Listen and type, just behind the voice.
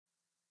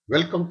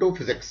Welcome to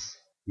Physics,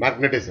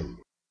 Magnetism,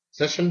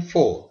 Session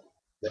 4.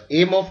 The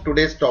aim of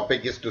today's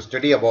topic is to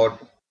study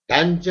about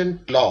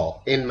tangent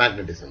law in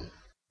magnetism.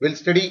 We'll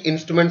study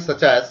instruments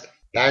such as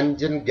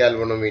tangent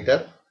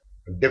galvanometer,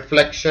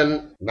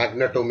 deflection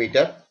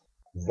magnetometer,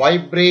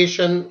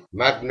 vibration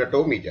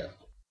magnetometer.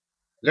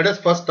 Let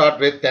us first start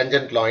with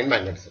tangent law in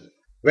magnetism.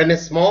 When a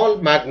small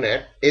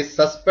magnet is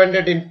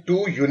suspended in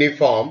two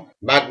uniform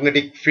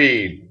magnetic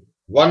field,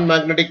 one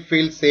magnetic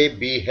field, say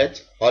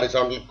BH,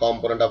 horizontal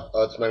component of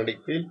Earth's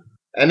magnetic field.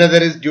 Another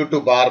is due to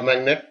bar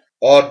magnet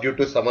or due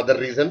to some other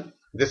reason.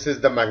 This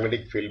is the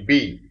magnetic field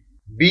B.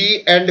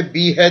 B and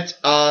BH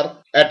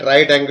are at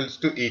right angles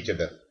to each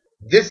other.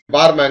 This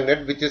bar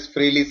magnet, which is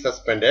freely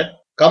suspended,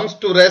 comes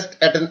to rest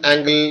at an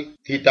angle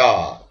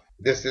theta.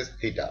 This is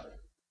theta.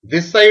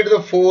 This side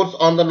the force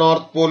on the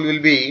north pole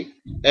will be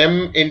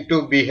M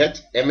into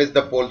BH. M is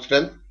the pole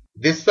strength.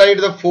 This side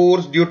the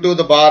force due to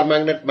the bar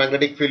magnet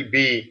magnetic field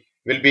B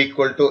will be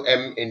equal to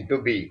M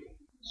into B.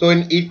 So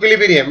in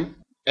equilibrium,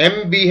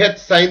 MBH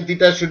sin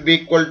theta should be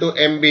equal to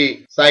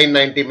MB sin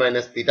 90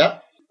 minus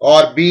theta,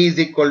 or B is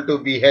equal to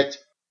BH.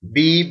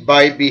 B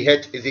by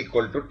BH is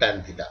equal to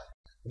tan theta.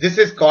 This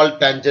is called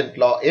tangent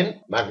law in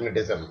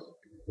magnetism.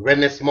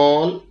 When a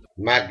small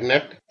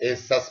magnet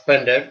is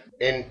suspended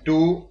in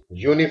two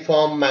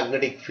uniform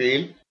magnetic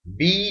field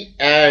B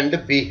and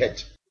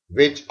BH,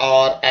 which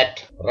are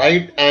at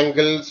right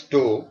angles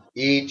to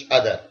each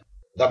other,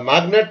 the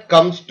magnet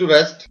comes to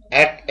rest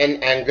at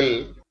an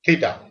angle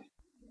theta.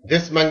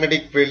 This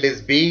magnetic field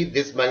is B,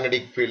 this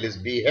magnetic field is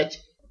BH.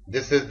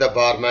 This is the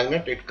bar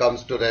magnet, it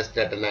comes to rest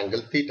at an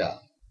angle theta.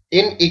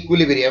 In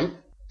equilibrium,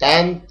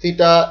 tan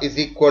theta is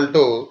equal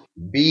to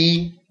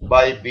B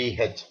by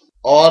BH,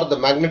 or the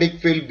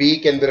magnetic field B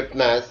can be written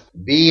as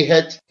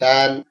BH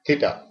tan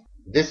theta.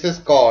 This is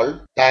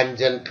called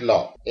tangent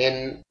law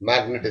in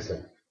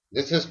magnetism.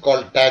 This is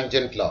called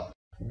tangent law.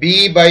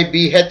 B by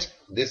BH,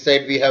 this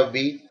side we have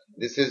B,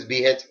 this is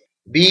BH.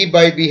 B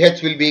by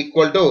BH will be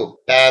equal to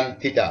tan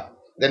theta.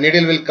 The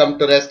needle will come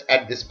to rest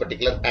at this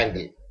particular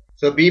angle.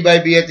 So B by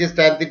BH is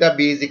tan theta,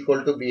 B is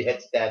equal to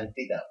BH tan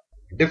theta.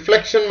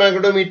 Deflection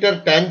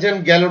magnetometer,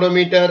 tangent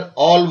galvanometer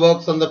all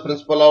works on the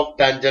principle of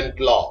tangent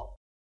law.